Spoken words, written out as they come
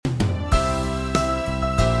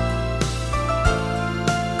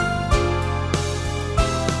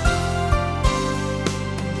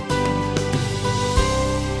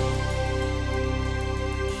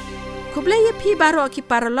Pi baro ki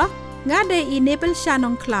paralog ngade enable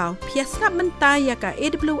shanong cloud piasngap mentay yaka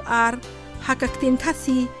AWR haka Ktien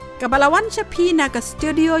kasi kabalawan siya pi na ka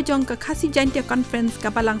studio jong ka kasi jainkup conference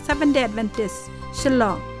kabalang 7-day Adventist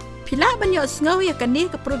Shalom. Pila banyo sngaw yaka ni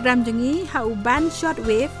ka program jongi hauban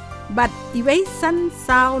shortwave but iway san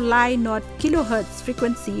sao lai not kilohertz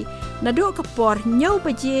frequency nado kapor nyaw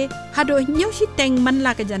baje hado nyaw siteng man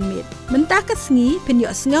la ka janmit menta ka sngi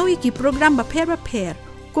penyo sngaw ki program ba per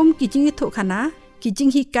kum ki jingiathuhlypa ki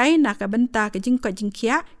jinghikai na ka benta ka jingkot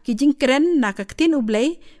jingkhia ki jingkren na ka Ktien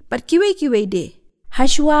Blei bat kiwei de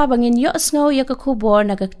Hashwa bangin yo sngaw ya ka khubor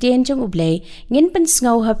na ka Ktien jong Blei ngin pen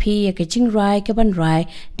sngaw hapi ya ka jingrwai ka banrai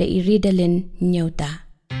da iridalin nyauta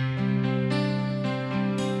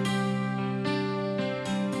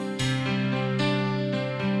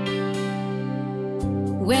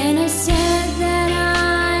When I said that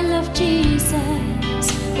I love Jesus,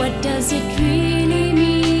 what does it really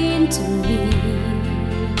mean to me?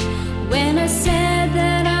 When I said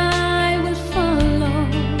that I will follow,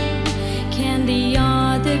 can the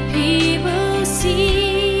other people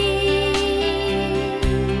see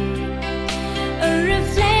a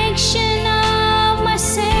reflection of my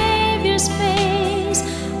Savior's face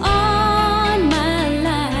on my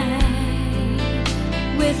life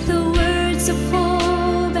with the words of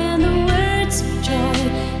hope and the words of joy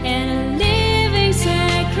and a living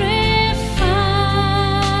sacrifice?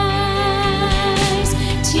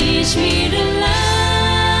 Teach me to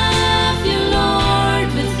love you, Lord,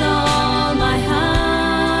 with all my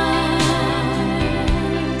heart.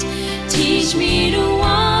 Teach me to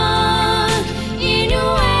walk in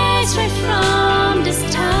your ways right from the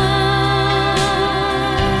start.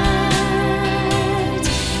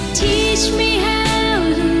 Teach me how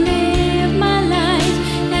to live my life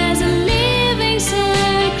as a living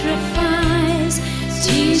sacrifice.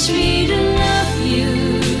 Teach me to love you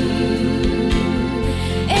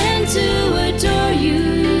and to adore you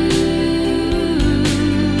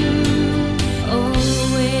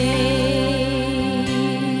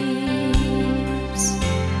always.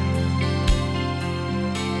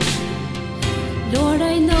 Lord,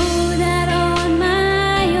 I know that on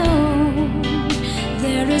my own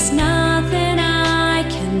there is nothing I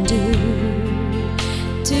can do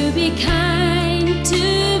to be kind,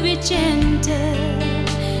 to be gentle.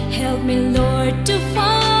 Help me, Lord, to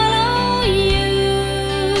follow you.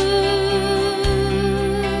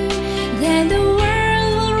 Then the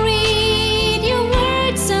world will read your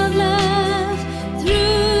words of love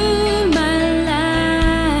through my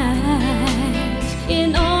life.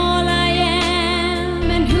 In all I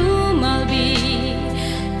am and whom I'll be,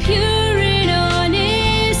 pure in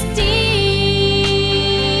honesty.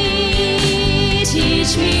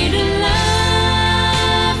 Teach me to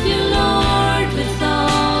love you, Lord, with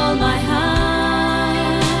all my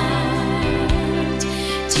heart.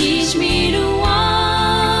 Teach me to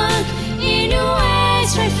walk in your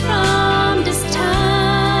ways right from the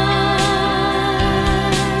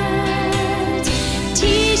start.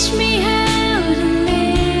 Teach me how to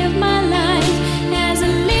live my life as a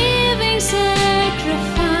living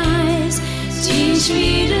sacrifice. Teach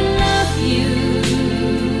me to love you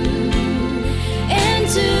and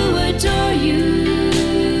to adore you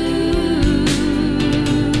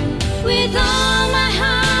with all my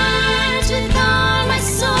heart, with all my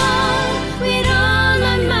soul, with all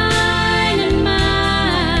my mind and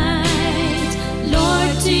might.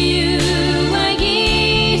 Lord, to you I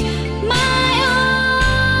give my all.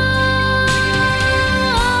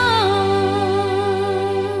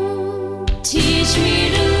 Teach me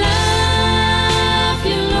to love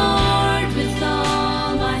you, Lord, with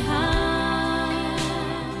all my heart.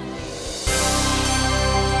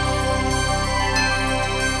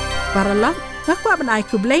 paralog ngakwa ban ai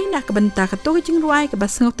ku Blei na ka benta ka to jingrwai ka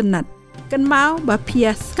basngau tenat kan mau ba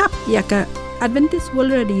pia skap yaka Adventist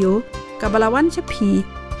World Radio kabalawan chapi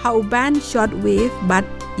hauban shortwave but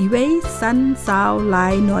iway san sao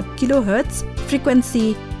lai not kilohertz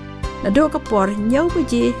frequency nado ka por nyaw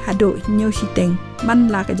baje hado nyaw siteng man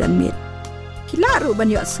la ka janmit kila ru ban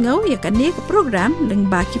yo sngaw yaka ni ka program leng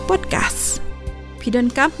ba ki podcast pidon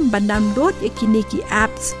kam bandam dot yakini ki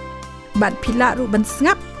apps bat pila ru ban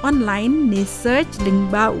snap online ni search link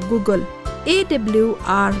ba Google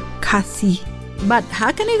AWR kasi bat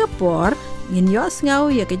hakane ka por ngin yo sngaw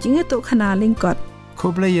ya ka jingiathuhlypa lingkot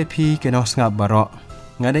Blei pi ke no snap baro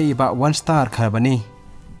ngade iba 1 star kharbani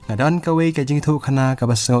ngadan ka we ke jingiathuhlypa ka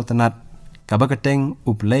basngau tanat ka bakateng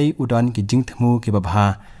Blei udon ki jingthmu ki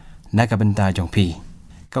babha na ka benta jong pi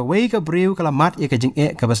ka we ka briu kala mat ya ka jing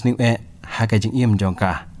ka basniu ha ka jing im jong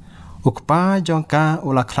ka ukpa jong ka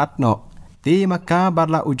ula khlat no ti maka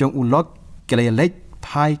barla ujong ulok kelelek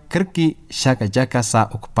pai kerki syaka jaka sa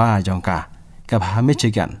ukpa jongka ka bha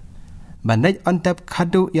Michigan banai ontap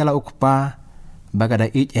khadu yala ukpa bagada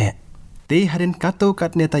ti harin kato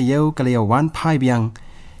katne tayau kalayawan pai biang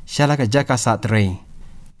syalaka jaka sa tre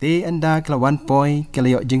ti anda kalawan poi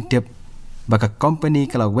kalayo jingtip baka company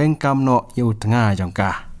kala wengkam no yu tengah jongka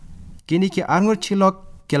kini ki arngul chilok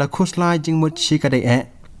kala khusla jingmut shikadai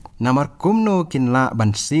namar kumno kinla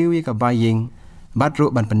ban siwi ka baying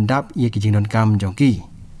badru ban pendap ye ki jingdon kam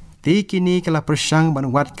jongki ti kini kala persang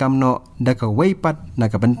ban wat kam no daka weipat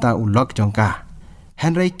naka benta ulok jongka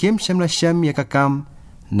Henry Kim semla syam ye ka kam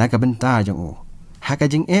naka benta jongu haka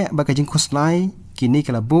jing baka jing khuslai kini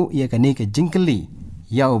kala bu ye ka ni ka jingkeli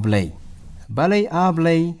ya Blei balai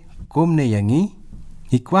Blei kumne yangi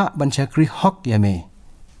ikwa ban chakri hok ya me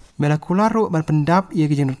mela kularu ban pendap ye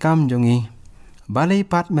ki jingdon kam jongi balai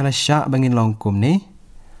pat mela sya bangin long kumne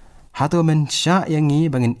Hato men sya yangi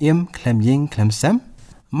bangin klem ying klem sem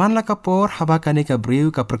man la kapor habakane ka briu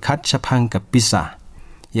ka perkhat chapang ka pisa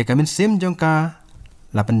ye kamin sim jongka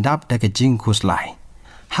la pendap da ka jing khuslai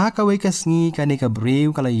ha ka we ka sngi ka ne ka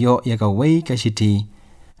briu ka la yo ye ka we ka siti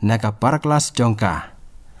na ka par kelas jongka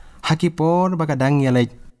hakipor baka dang ye le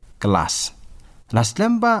kelas las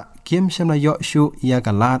lemba kim sem la yo shu ya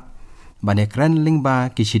ka lat bane kran lingba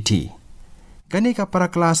ki siti kani ka para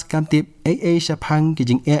kelas kamtip chapang ki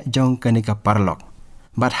jing jong kani ka parlok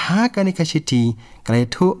bat ha kani ka siti kalai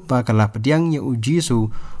thu ba kala pediang ye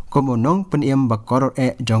ujisu komonong peniem ba koror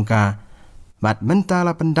jongka bat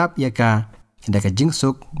mentala pendap ya ka da ka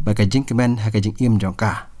jingsuk ba ka jingkemen ha ka jing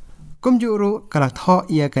jongka kumjuru kala thoh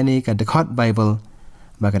ya kani ka dekhot Baibl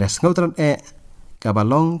ba ka sngotran ka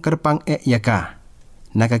balong kerpang ya ka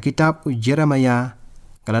naka kitab Jeremiah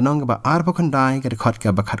kala nong ba arpo khandai ka dekhot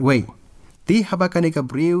ka ba khatwei ti habakane ka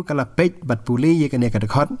briu kala pej bat puli ye kane ka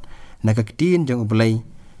dekhot naka Ktien jong Blei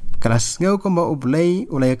kala sngo ko ba Blei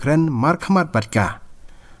ulai kren mar khamat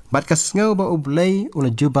bat ka sngo ba Blei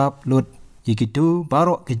ulai jubab lut yikitu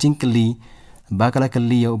baro ke jingkeli bakala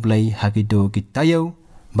kali ya Blei hakido kitayo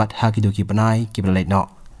bat hakido ki banai ki belai no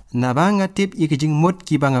na banga tip ye ki jing mut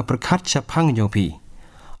ki banga perkhat chapang jong pi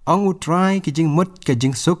ong utrai ki jing mut ke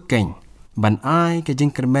jing suk ken ban ai ke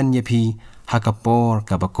jing kermen ye pi hakapor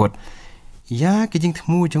ka bakot ya ki jing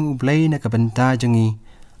thmu jong Blei na ka benta jongi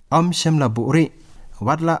shem la buri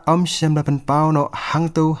watla shem la pen pau no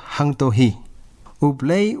hang to hi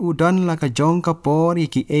Blei udon la ka jong ka por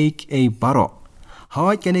ki baro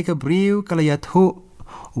hoi kene ka briu kala ya thu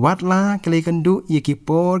watla kale kandu ye ki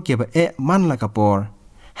por ke ba man la ka por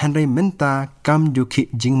Henry menta kam ju ki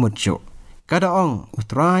jing mutjo kada ong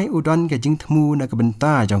utrai udon ka jing thmu na ka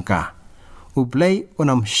benta jongka Blei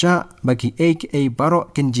onam sha bagi baro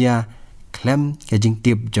kenjia klem ka jing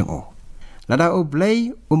tip jong lada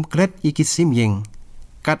Blei klet ye ki sim yeng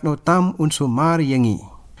kat no tam unsumar yengi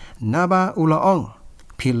naba ulaong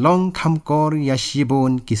pilong kamkor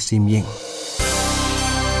yashibon kisimyeng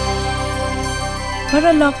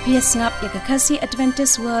Paralog piasngap ya kasi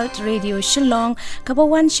Adventist World Radio Shillong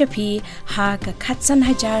kabawan shapi ha ka khatsan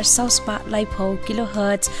hajar sauspa laipo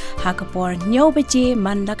kilohertz ha kapor nyo beje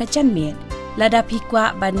man la ka chanmen lada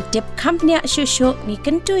pikwa ban tip kampnya shushu ni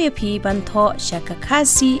kentu yapi ban tho shaka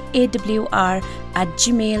kasi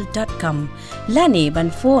awr@gmail.com lani ban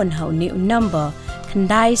phone hau ni number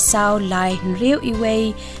khandai sao lai nriu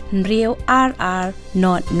iway nriu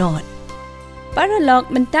not Paralog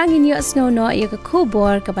mentangin yo snow no ya ka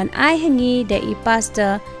kubor ka ban ai hangi da I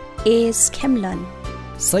pastor is Kemlon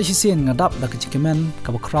sai sien ngadap da ka chikemen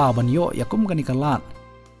ka bakra ban yo yakum kani ka lat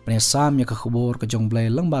ban sam ya ka kubor ka jong Blei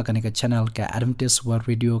langba kani ka channel ka Adventist World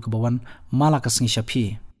Radio ka bawan mala ka singi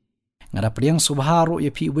shapi ngada priang subharu ya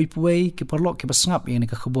pi wei ki perlok ki basngap ya ni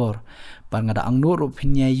ka kubor ban ngada angno ro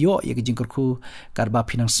phinya yo ya ka jingkurku karba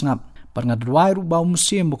phinang sngap par ngadwai ru baum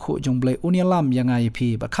sim bukhu jong Blei unialam yang ai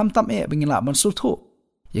pi ba khamtam bingila ban sulthu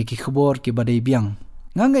ye ki khobor ki badai biang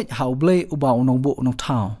ngangai hau Blei uba unong bu unong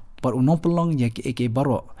thau par unong pelong ye ki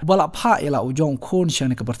baro bala pha ela ujong khun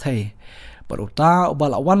shane ka barthai par uta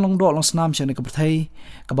ubala wan long do long snam shane ka barthai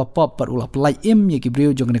ka ba pop par ula plai ye ki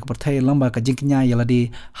breu jong ne ka barthai lamba ka jingknya yala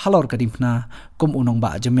di halor ka dimpna kum unong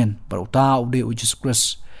ba jamin par uta ude ujus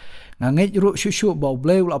kris ngangai ru shushu ba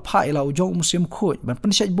Blei ula pha ila ujong musim khoj ban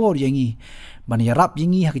pensai bor yangi ban yarap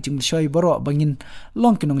yangi ha kichim shoi baro bangin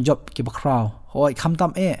long kinong job ki bakraw hoi khamtam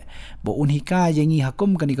bo unhika yangi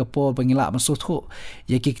hakum kani ka po bangila ban sotho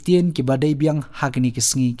ye ki Ktien ki badai biang ha kini ki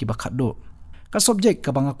sngi ki bakhado ka subject ka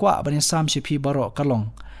bangakwa ban sam shipi baro kalong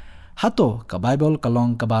Hato ka Baibl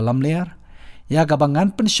kalong ka ba lamler ya ka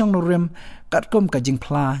bangan pensyong norem katkom ka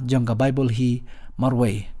jingpla jong ka Baibl hi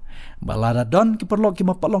marway balada don ki perlo ki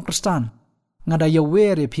mapalong Kristan ngada yawe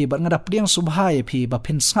re phi bat ngada priang subhai phi ba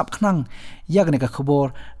phin snap khnang yagne ka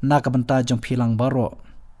khobor na ka banta jong philang baro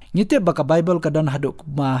ngite ba ka Bible ka dan hadu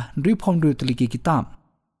ma ndri phom ru tli ki kitab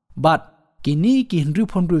but kini ki ndri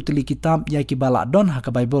phom ru tli kitab ya ki bala don ha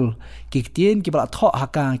ka Bible ki Ktien ki bala thoh ha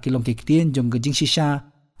ka ki long ki Ktien jong ga jingshisha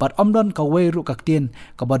but omdon ka we ru ka Ktien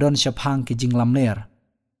ka badon shaphang ki jing lamler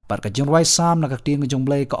but ka jingrwai salm na ka Ktien jong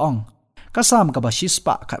Blei ka ong ka sam ka ba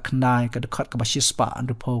shispa khat khnai ka khat ka ba shispa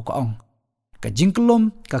andru pho ka ong ka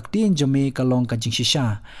jingkulum ka Ktien jami ka long ka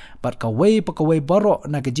jingshisha but ka wei pa ka wei baro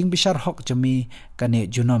na ka jingbishar hok jami ka ne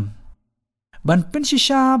junam ban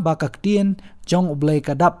penshisha ba ka Ktien jong Blei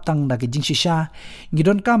ka dap tang da ka jingshisha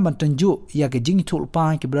ngidon ka ban tynjuh ya ka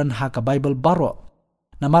jingiathuhlypa ki bran ha ka Bible baro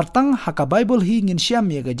na martang ha ka Bible hi ngin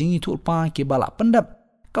syam ya ka jingiathuhlypa ki bala pendap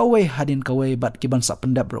ka wei hadin ka wei bat ki ban sa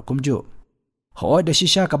pendap ro kumju hoi da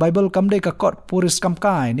shisha ka Bible kam de ka kot puris kam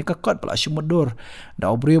kai ni ka kot pala mutdur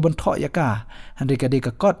da obrio ban thoh ya ka handai ka de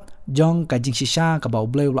ka kot jong ka jingshisha ka ba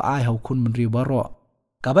Blei la ai hukum menri baro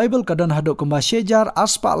ka Bible ka dan hadu kamba shejar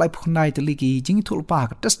aspa lai phunai teliki jingiathuhlypa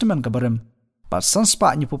ka testament ka barem pat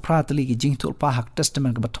sanspa nyu pupra teliki jingiathuhlypa ha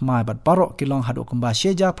testament ka bathmai bat baro ki long hadu kamba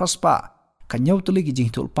shejar praspa ka nyau teliki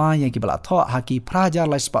jingiathuhlypa ya ki bala thoh ha ki prajar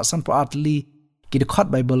lai spa san pro atli ki de khot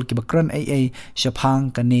Bible ki bakran ai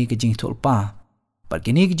shaphang ka ne ki jingiathuhlypa but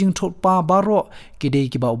kini ki jingiathuhlypa baro ki de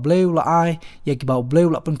ki ba Blei la ai ya ki ba Blei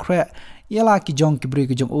la pen khre yala ki jong ki bri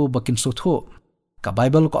ki jong u bakin suthu ka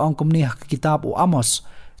Bible ko ong kumni ha kitab u Amos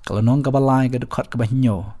kalanong ka balai ga khot ka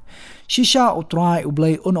bahnyo shisha utrai u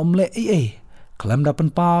Blei un omle ai kalam da pen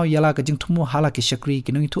pau yala ka jingthumu hala ki shakri ki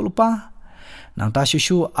ngi thulpa nang ta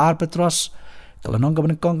shishu ar petros kalanong ka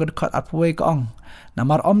ban kong ga khot apwe ka ong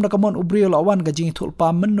namar om da kamon ubriol awan ga jingiathuhlypa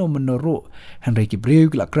menno ru henry ki breu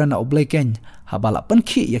la krana u Blei ken habala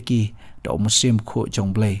pankhi yaki da musim kho jong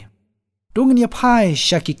Blei tungin ya phai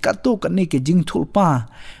shaki katu ka ni ke jingiathuhlypa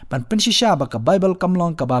ban penshisha ba ka Bible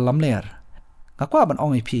kamlong ka ba lamler ngakwa ban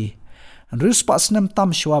ong ipi rus pas nam tam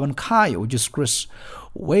shwa ban khai u Jesus Christ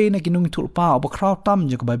we na kinung thulpa ob kraw tam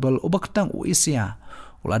je ka Bible ubak tang u isia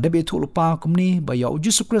ula de be thulpa kumni ba ya u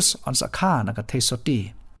Jesus Christ an sa kha na ka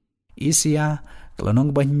theisoti isia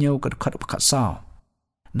kalanong ba nyau ka khat khat saw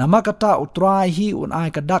nama kata utrai hi un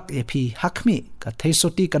ai ka dak epi hakmi ka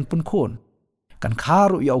theisoti kan pun khon kan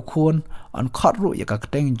kharu ya khon an khatru ya ka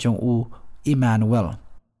teng jong u Emmanuel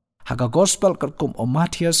haga gospel kat kum o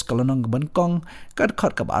Matthias kalanong bankong kat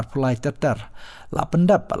khat ka bar pulai ter la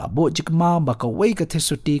pendap la bo jikma ba ka wei ka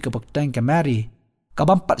thesuti ka baktang ka Mary ka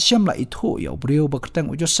bam pat syam la ithu ya brio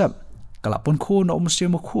baktang u Joseph kala pun khu no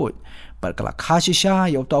muslim khu bar kala khashisha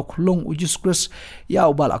ya ta khulung u Jesus Christ ya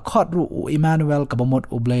u bala khat ru u Emmanuel ka bamot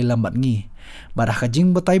u Blei lambat ngi bar ka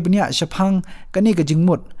jing batai bnya shaphang kani ka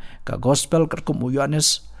jingmut ka gospel kat kum u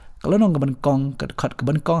Yohanes kalanong bankong kat khat ka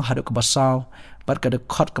bankong hadu ka basaw bar ka de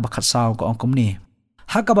khat ka bakhat saw ka ongkom ni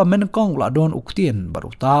hakaba men kong ula don Ktien bar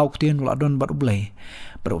uta Ktien ula don bar Blei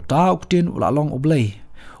bar uta Ktien ula long Blei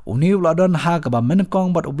uni ula don hakaba men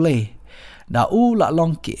kong bar Blei da u la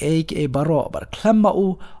long ki e baro bar klamma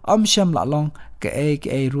u amsham la long ke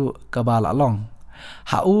e ru ka ba la long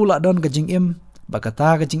ha u la don ka jingim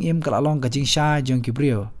bakata ka jingim ka la long ka jingsha jong ki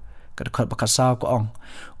brio ka khat bakhat saw ko ong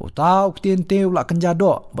uta Ktien te ula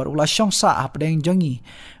kanjado bar ula shong sa apdeng jongi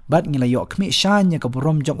bat ngila yo khmi shan ya ka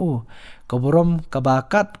borom jong u ka borom ka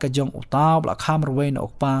bakat ka jong uta bla khamr wein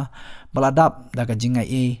okpa baladap da ka jingai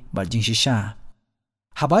e ba jingshisha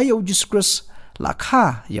habaya u Jesus Christ la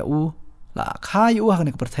kha ya u la kha yu hang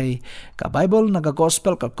ne perthai ka Bible na ka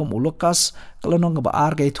gospel ka kum Lukas kalonong ba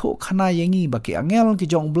ar gai thu khana yengi ba ki angel ki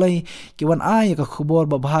jong Blei ki wan ai ka khubor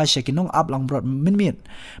ba bhasha ki nong ap lang brot min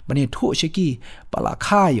bani thu shiki pala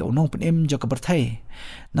kha yu nong pen em jo ka perthai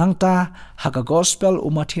nang ta ha ka gospel u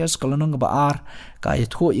Matthias kalonong ba ar ka ye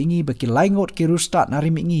thu yengi ba ki laingot ki rustat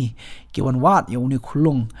narimi ngi ki wan wat yu ni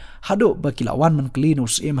khulung hadu ba ki lawan man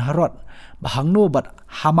klinus em harot ba hangno bat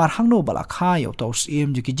hamar hangno bala kha yu tos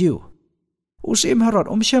em jo ki jiu usim harot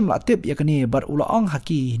omshem la tip yakani bar ula ong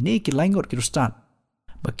haki ne ki laingot ki rustat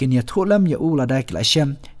bakin ya tholam ya ula da ki la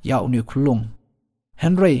shem ya uni khulung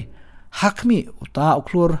henry hakmi uta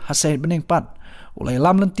uklur hasai beneng pat ulai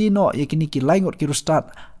lam lentino yakini ki laingot ki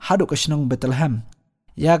rustat hadu ka shnong Bethlehem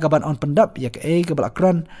ya gaban on pendap yak e ka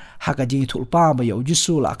balakran haka jingiathuhlypa ba ya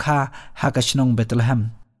ujisu la kha haka shnong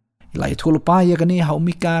Bethlehem ilai thulpa yakani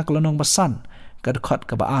haumika klonong basan kad khat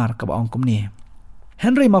ka ba ar ka ba ong kumni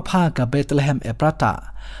Henry mapha ka Bethlehem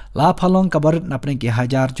eprata la phalong ka barit napne ki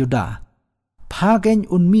hajar juda phagen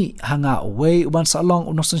unmi hanga we uban salong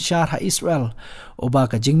unosan shar ha Israel oba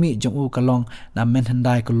ka jingmi jongu kalong na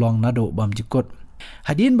menhandai kalong nado bam jikot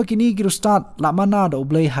Hadin bakini kirustat la mana da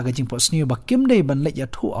Blei haga jing posni bakim dei ban lek ya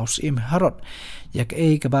thu aus im Herod ya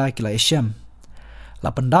ke ka ba kila Eshem la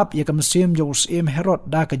pendap ya ka mesim jo us im Herod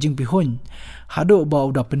da ka jing pihun hado ba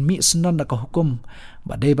uda penmi sendan da ka hukum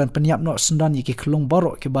ba dei ban pyniap no sendan ya ki khunlung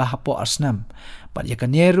borok ke ba hapo asnam ba ya ka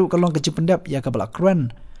neru kalong ka jing pendap ya ka bala kren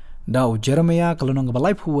dau Jeremiah kalonong ka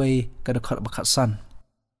balai phuwei ka dakhat bakhat san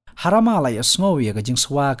harama la ya sngo ya ka jing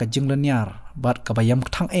swa ka jinglyniar bat ka bayam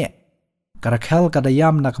thang Karakhel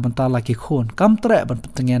kadayam na kabanta laki khun kam tre ban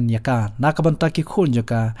pentengen yaka na kabanta ki khun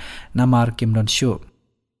jaka namar kimdon shu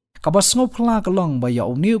kabasngo phla kalong ba ya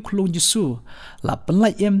uniu khulung jisu la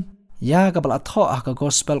penlai em ya ka bala tho ka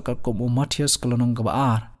gospel ka kum Matthias kalonong ka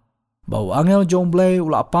baar ba angel jong Blei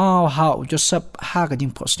ula pa ha Joseph ha ka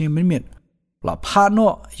jing posni minmit la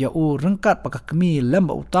phano ya u rengkat pa ka kmi lem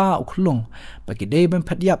ba uta khulung ba ki dei ban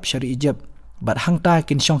pyniap shari Egypt bat hangta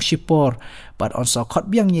kin shong shipor bat on so khot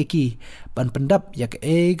biang yeki ban pendap yak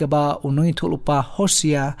ga ba unui thulupa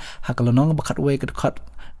Hosea hakalonong bakhat we khat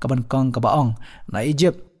kaban kong ka baong na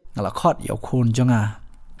Egypt ngala khot yaw khun jonga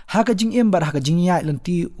haka jing em bat haka jing ya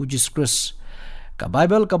lenti ujis Christ ka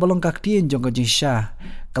Baibl ka balong ka Ktien jong ka jinghisha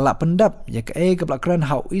kala pendap yak ga blakran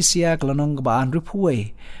hau isia kalonong ka baan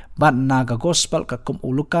rupuwe bat na ka gospel ka kum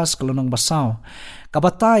Lukas kalonong basaw ka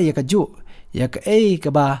batai yak ju yak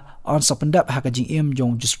ka ba on sa pendap haka jing em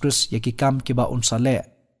jong Jesus Christ yaki kam ki ba un sale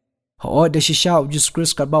ho de shisha Jesus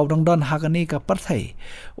Christ ka ba dong don haka ni ka parthai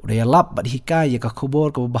uda ya lap bat hikai ya ka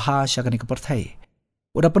khubor ka baha sha ka ni ka parthai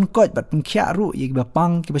uda pen koj bat pen khya ru yaki ba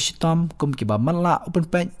pang ki ba shitam kum ki ba manla open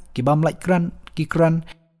pen ki ba mlai kran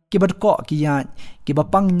ki ba ko ki ya ki ba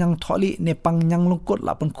pang nyang tholi ne pang nyang lungkut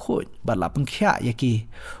la pen khoj bat la pen khya yaki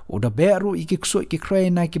uda be ru yaki ksoi ki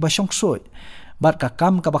krai na ki ba shong soi bat ka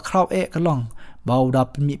kam ka ba kraw kalong bau da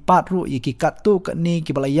mi pat ru yaki katu ka ni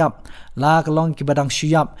ki balayap la kalong ki badang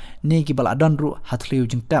syuyap ni ki baladon ru hatliu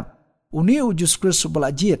jingtap uni ujus Christ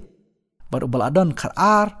balajit bar baladon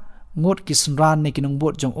khar ngot ki senran ni kinong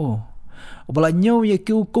bot jong o ubala nyaw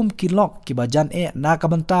yaki hukum ki lok ki bajan na ka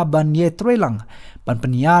banta ban ye trelang ban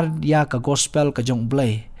penyiar dia ka gospel ka jong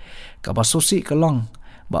Blei ka basusi kalong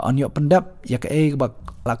ba onyo pendap yak ba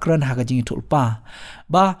lakran ha ka jingiathuhlypa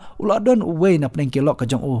ba uladon uwe na pneng ki lok ka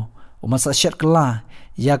jong o umasa syat kala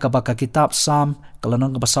ya ka baka kitab salm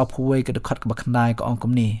kalonong ka basa phuwei ka dekhat ka bakhnai ka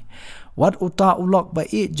ongkom ni wat uta ulok ba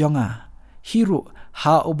I jonga hiru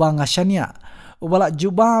ha ubanga shania ubala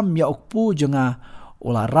jubam ya ukpu jonga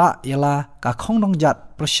ulara yala ka khongnong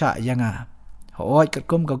jat prasya yanga hoi ka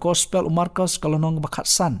kum ka gospel Markus kalonong bakhat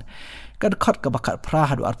san ka dekhat ka bakhat pra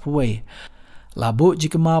hadu ar phuwei labu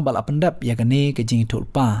jikma bala pendap ya gane ka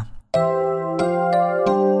jingiathuhlypa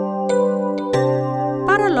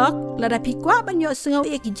lada pikwa banyo sengau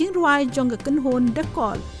ki jingrwai jong ka kenhon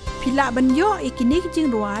dekol pila banyo ki ni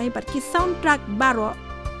jingrwai bat ki soundtrack baro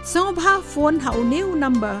song bha phone ha new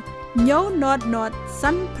number nyo not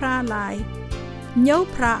san pra lai nyo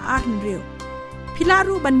pra arnrio pila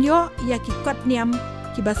ru banyo ya ki kot niam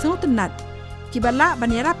ki basong tenat ki bala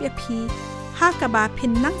banyarap ya phi ha ka ba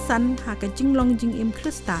phin nang san ha ka jinglong jing im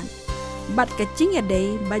kristan bat ka jing ya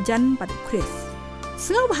dei bajan bat chris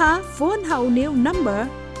sengau bha phone ha new number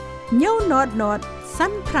Nyo not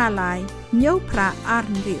san pra lai nyo pra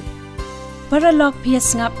arnrio Paralog PS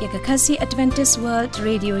ngap ya ka khasi Adventist World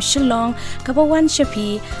Radio Shillong kabawan shapi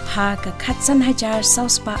ha ka khatsan hajar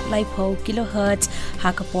sauspa laipo kilohertz ha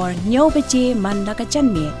ka por nyo beje manda ka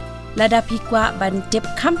chanme lada pikwa ban tip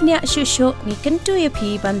company shusho ni kentu ya pi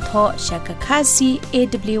ban tho sha ka khasi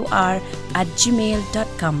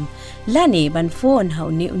awr@gmail.com lani ban phone ha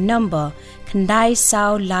ni number Kandai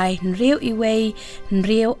sao lai nriu iway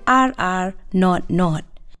nriu not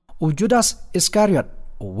u Judas Iscariot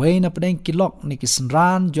uwe na pedeng kilok ni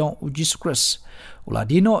kisenran jong u Jesus Christ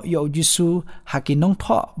uladino yo Jisu hakinong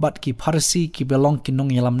tho bat ki Pharisee ki belong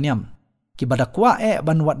kinong yalam niam ki badakwa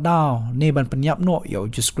ban wadau ne ban pyniap no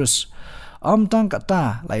yo Jesus Christ tang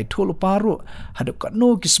kata lai thul paru haduk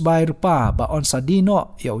kanu kisbai rupa ba on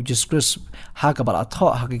sadino yo Jesus Christ ha ka bala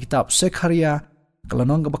tho ha kitab Sekharia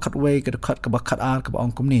kalonong ka bakhat we ka dekhat ka bakhat ar ka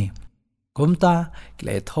ongkom ni kumta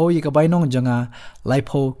kile thoi ka bainong janga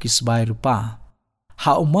laipo kisbai rupa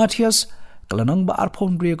ha Matthias kalonong ba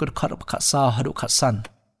arphon ri ka dekhat bakhat sa hadu khatsan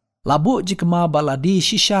labu jikma baladi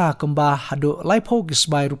shisha kamba hadu laipo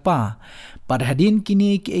kisbai rupa pada hadin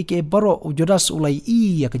kini ke baro ujodas ulai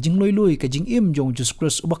ya ka jingloilui ka jingim jong Jesus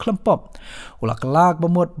Christ ubaklampop ula kelak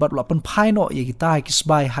bamot bat ula pen phaino ye kita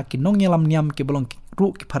kisbai hakinong yalam niam ke bolong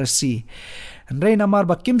ru ki Pharisee Andrei namar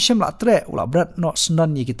ba kimshem la tre ula brat no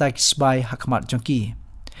sendan ye kita kisbai hakmat jongki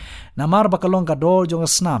namar ba kalong ka dol jong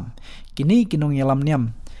snam kini kinong yalam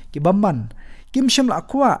niam ki bamban kimshem la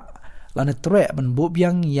kwa lana tre ban bu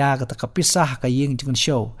biang ya ka kapisah ka ying jingan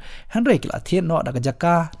show Henry kila thien no da ka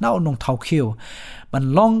jaka na unong thau khiu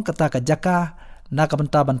ban long kata ka jaka na ka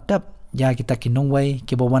banta ban tap ya kita kinong wai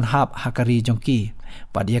ki bawan hap hakari jongki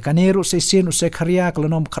padia kaneru se sin se kharia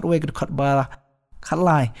kalonom khatwe khat ba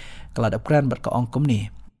khalai kala da kran bat ka ongkum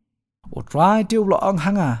ni o try to lo ong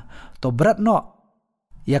hanga to brat no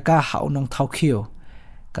ya ka ha unong thau khiu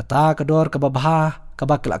kata kador ka babha ka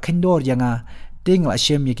bakla khendor yanga ting la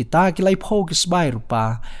shem ye kita ki lai pho ki sbai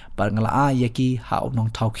rupa par ngala a ye ki ha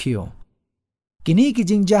unong thau khiu kini ki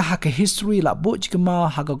jingja ha ka history la buj kama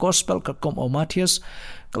ha ka gospel ka kom o Matthias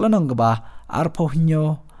kalanong ba arpho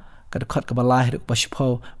hnyo ka khat ka balai ru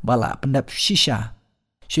pashpho bala pandap shisha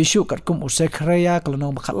shishu ka kom use khreya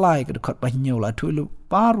kalanong ba khalai ka khat ba hnyo la thulu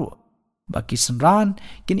paru baki sanran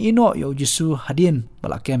kin ino yo jisu hadin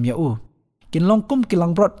bala kem ya u kin longkum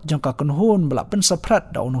kilang brot jangka kunhun bala pen saprat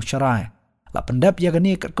da unong charai la pendap ya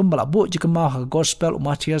gani kat kum bala bu jikama ha gospel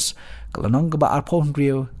Matthias kalanong ba arpho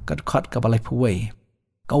hnrio kat khat ka balai phuwei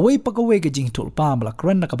kawei pakawei ke jingiathuhlypa bala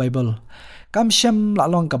kran na ka Baibl kam shem la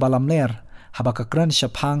long ka lamler haba ka kran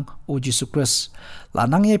shaphang o Jesus Christ la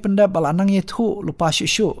nang ye pendap bala nang ye thu lupa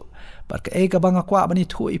shishu par ka e ka banga kwa bani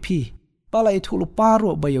thu ipi bala thu lupa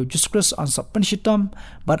ro ba yo Jesus Christ an sa penshitam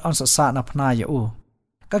bat an sa na phna ya u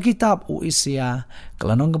ka kitab u isia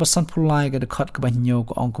kalanong ka basan phulai ka khat ka banyo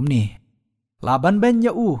ko ongkum ni laban ben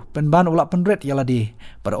ya u penban ula penret ya ladi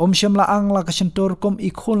par om shem la ang la ka sentor kom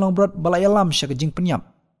I khunlung brot bala yalam sha ka jing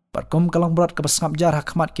pyniap par kom kalang brot ka basngap jar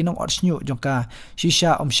hakmat kinong orsnyu jongka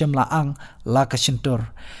shisha om shem la ang la ka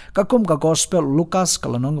sentor ka kom ka gospel Lukas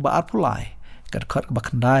kalanong ba arpulai kat khat ba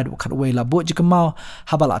khandai du khat wei la bu jikamau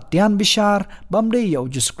habala tian bishar bamde ya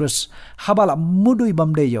Jesus Christ habala mudui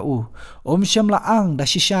bamde ya u om shem la ang da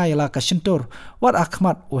shisha ya la ka sentor wat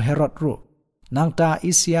akmat u herod ru nang ta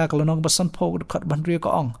isia kalonong basan pho khat bandri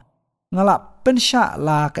ko ong ngala pensha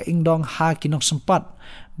la ka ingdong ha kinong sempat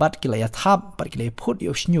bat kilaya thap par kilay phut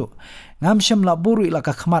yo snyu ngam shem la buru la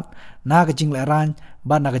ka khmat na ka jing leran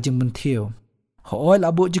ba na ka jing munthio ho oi la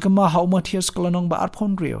bu jikama ha Matthias kalonong ba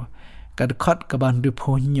arphon rio kad khat ka bandri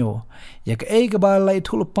pho nyo ya ka e ka ba lai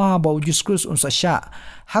thulpa ba Jesus Christ un sa sha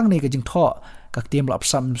hang ne ka jing tho ka tiam lap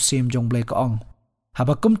sam sim jong Blei ko ong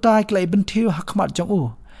haba kum tai kilay benthio hakmat jong u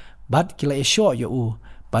bat kila esho ya u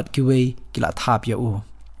bat kiwei kila thap ya u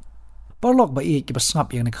parlok ba ki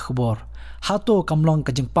basngap yang ne khobor hato kamlong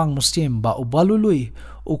ka jingpang muslim ba ubalului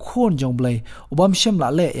u khon jong Blei ubam shem la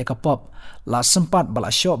le ya ka pop la sempat bala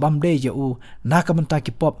sho bam de ya u na ka menta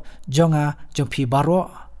ki pop jonga jong phi baro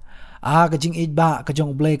a ka jing ej ba ka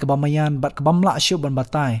jong Blei ka bamayan bat ka bamla shu ban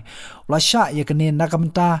batai la sha ya ka ne na ka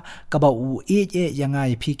menta ka ba u ej e yanga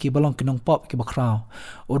ya phi ki balong kinong pop ki bakraw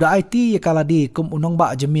uda aiti ya kala di kum unong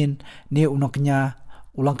ba jamin ne unong kenya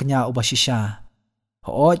ulang kenya uba shisha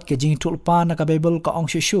hooj ke jingiathuhlypa na ka Baibl ka ong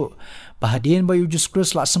shishu bahadin ba Jesus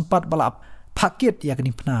Christ la sempat bala phakit ya kani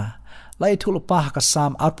phna lai thulpa ka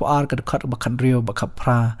sam arpo ar ka khat ba khanrio ba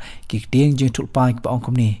khapra ki ding jingiathuhlypa ki ong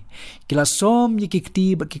kumni kila som yi ki kti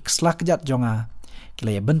ba ki slak jat jonga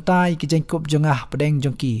kila ya bentai ki jainkup jonga pedeng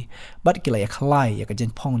jongki bat kila ya khalai ya ka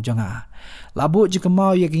jenpong jonga labu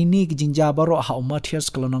jikamau ya gini ki jingja baro ha Matthias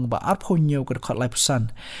kalonong ba arpo nyo ka khat lai pusan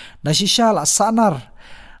na shisha la sahnar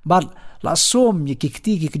bat la som yi ki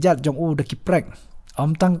kti ki kjat jong u da ki prek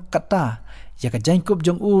om tang kata ya ka jainkup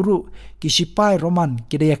jong uru ki sipai roman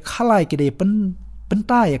ki de khalai ki de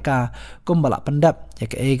penta ya ka kumbala pendap ya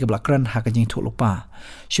ka e ka blakran ha ka jingiathuhlypa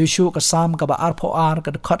shu ka sam ka ba arpho ar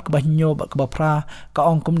ka khat ka ba nyo ba ka ba pra ka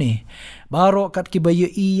ong kumni baro kat ki ba yu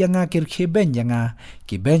I yanga ki rkhiebein yanga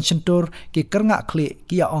ki ben sentur ki kernga kli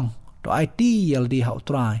ki ya ong to aiti yaldi ha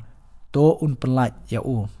utrai to un penlat ya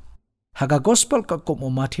u ha ka gospel ka kom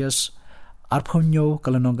Matthias arphonyo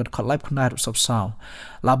kalanong kat khalai phnar sob saw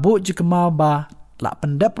labu jikma ba la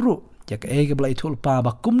pendap ru ya ka e Blei thulpa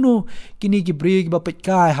ba kumnu kini ki brig ba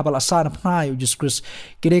petkai habal asan phnai Jesus Christ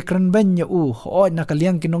kire kran ben ya u ho na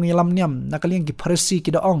kaliang kinong yalam nyam na kaliang ki pharisi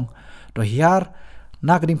ki da ong to hiar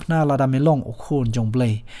na kading phna la da melong u khon jong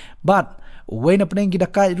Blei but we na pneng ki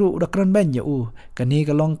da kai ru da kran ben ya u kani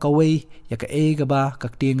ka long ka we ya ka e ga ba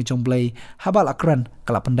ka ting jong Blei habal akran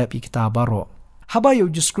kala pendap kita baro haba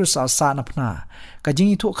yo Jesus Christ asa na phna ka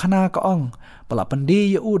jingi thu khana ka ong bala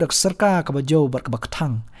pandi yu dak serka ka bajo bar ka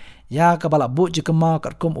bakthang ya ka bala bu jikama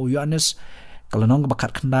ka kum u Yohanes kalanong ka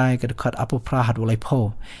bakhat khandai ka khat apu pra hat ulai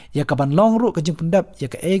pho ya ka ban long ru ka jing pendap ya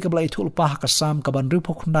ka e ka Blei thulpa ka sam ka ban ru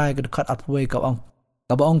pho khandai ka khat at we ka ong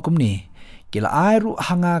ka ba ong kum ni kila ai ru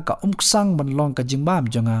hanga ka umksang ban long ka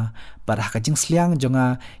jingbam jonga bar ka jing sliang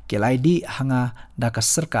jonga kila di hanga da ka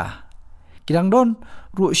serka kidang don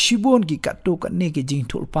ru shibon ki katu kat ne ki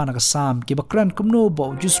jingthuhlypa na ka sam ki bakran kumno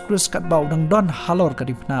bo Jesus Christ kat bau dang don halor ka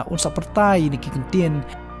dipna unsa pertai ni ki Ktien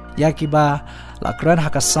ya ki ba la kran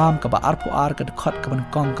hakasam ka ba arpo ar ka khot ka ban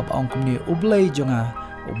kong ka ba ong kumni Blei jonga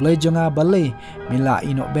Blei mila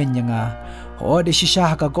ino ben yanga ho de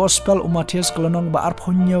shisha ka gospel umates kolonong ba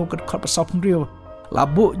arpo nyo ka khot pa sapun rio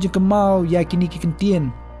labu jingkemau ya kini ki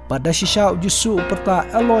Ktien pada shisha ujusu perta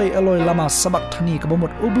eloi lama sabak thani ka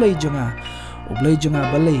bomot Blei jonga Blei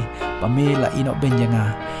pamela ino ben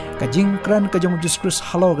yanga ka jingkran ka jong Jesus Christ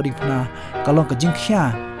halo ka dipna kalong ka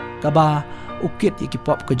jingkhia ka ba ukit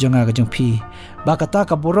ikipop ka jonga ka jong pi ba kata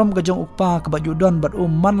ka borom ka jong ukpa ka ba judon bat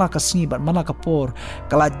manla ka sngi bat manla ka por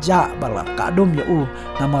kala ja bala ka dom ya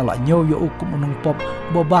nama la nyo ya kum unung pop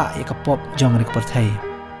boba ya ka pop jong ni ka perthai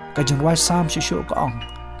ka jingrwai sam shishu ka ong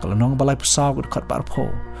kala nong balai pusaw ka khat par pho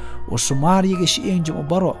o sumari ka sieng jong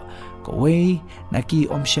baro ka we naki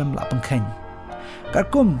omshem la pangkhen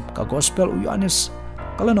Karkum ka gospel uyanis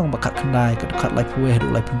kala nong bakat khandai ka khat lai puwe du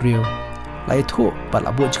lai punrio lai thoh bat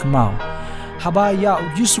abu jkmau haba ya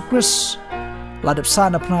Jesus Christ ladap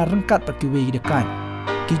sana pna rengkat pat kiwe dekan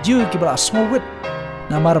ki ju ki bala small wit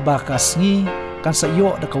namar ba ka sngi kan sa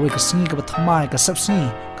yo da kawe ka sngi ka bathmai ka sap sngi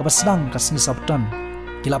ka basdang ka sngi sabtan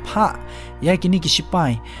kilap ha ya kini ki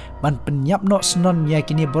sipai ban penyap no snon ya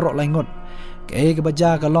kini borok laingot ke ke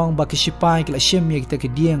baja ka long ba ki sipai kila shem ya kita ke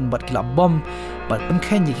dieng bat kila bom bat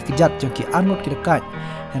penkhen ki kjat jong ki angot ki dekat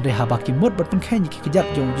Henry habaki mut bat penkhen ki kjat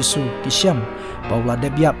jong Jesu ki shem baula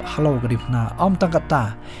debiap halau gadipna om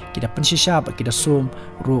tangkata kita pensisha ba kita sum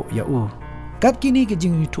ru ya kat kini ke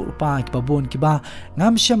jingiathuhlypa ki babon ki ba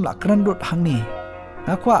ngam shem la krandut hangni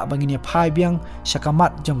ngakwa bangini phai biang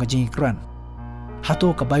shakamat jong ka jingkran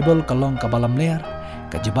Hato ka Baibl kalong ka lamler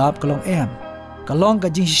ka jibab kalong kalong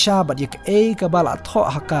ka jingshisha bat yak ka bala thoh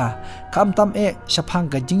haka kam tam shapang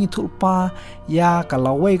ka jingiathuhlypa ya ka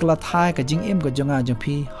lawai ka lathai ka jingim ka jonga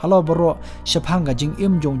jongpi halo boro shapang ka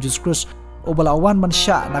jingim jong Jesus Christ obalawan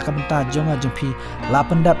mansya nakabenta jonga jongpi la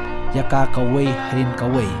pendap yaka kawai harin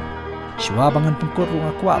kawai shwa bangan pengkot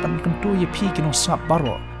runga kwa ban kentu ye phi kino sap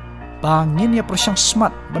baro bangin ya persang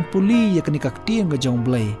smart ban puli ya kenika Ktien ga jong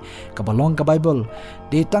Blei ka balong ka Baibl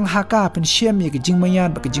de tang haka pen shem ya ka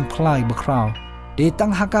jingmayan ba ka jing khalai ba kraw de tang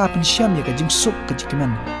haka pen shem ya ka jing sup ka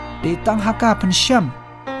jikiman de tang haka pen shem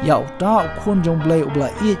ya uta khun jong Blei ubla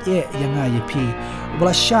yanga ye phi ubla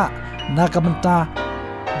sha nakabenta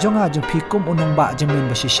jonga jong pi kum unong ba jamin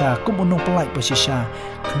ba shisha kum unong pelai ba shisha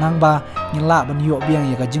kenang ba nyela ban yo biang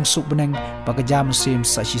ya ka jing sup beneng ba ka jam sim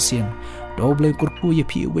sa shisien do Blei kurku ye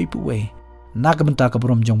pi we pu we nakabenta ka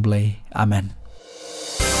brom jong Blei amen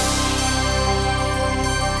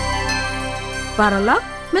Paralog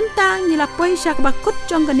mentang nyila poi syak bakut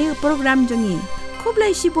jong kani program jongi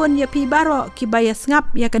Blei shibon ya pi baro ki bayas ngap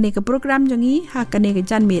ya kani ke program jongi ha kani ke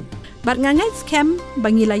janmit bat ngangai scam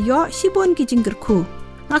bangila yo shibon ki jinggerku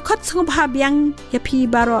ngakot sngop ha biang ya pi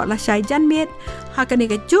baro la shai janmit ha kani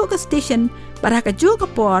ke ju ke station bar ha ke ju ke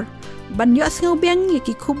por ban yo sngop biang ya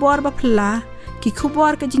ki khubor ba phla ki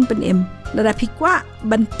khubor ke jing penem la pi kwa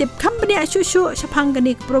ban tip company ashu shapang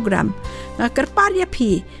kani ke program ngakar par ya pi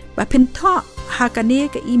ba pin tho ha kani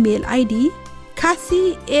ke email id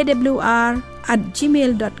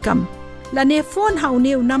khasiawr@gmail.com la ne phone hau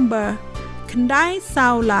new number khandai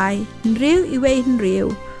sao lai rew iwe rew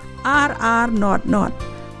rr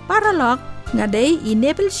paralog ngadei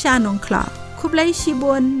enable shanong kla Blei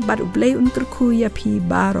shibon bar Blei unkerku ya pi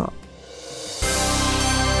baro